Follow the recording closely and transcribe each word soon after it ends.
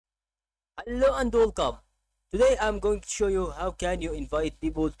Hello and welcome. Today I'm going to show you how can you invite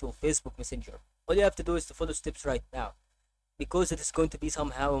people to Facebook Messenger. All you have to do is to follow steps right now because it is going to be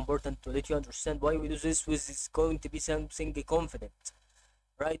somehow important to let you understand why we do this with is going to be something confident.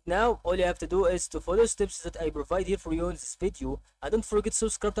 Right now, all you have to do is to follow steps that I provide here for you in this video, and don't forget to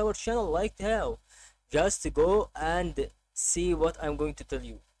subscribe to our channel like how. Just to go and see what I'm going to tell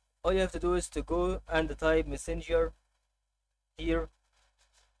you. All you have to do is to go and type Messenger here,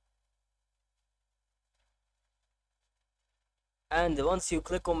 and once you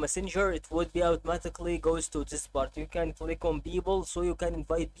click on Messenger it would be automatically goes to this part. You can click on people so you can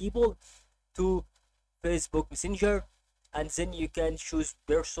invite people to Facebook Messenger, and then you can choose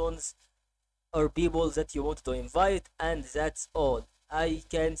persons or people that you want to invite, and that's all. I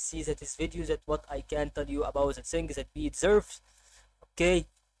can see that this video that what I can tell you about the things that we deserve. Okay,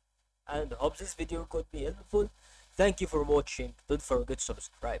 and hope this video could be helpful. Thank you for watching. Don't forget to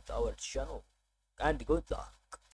subscribe to our channel, and good luck.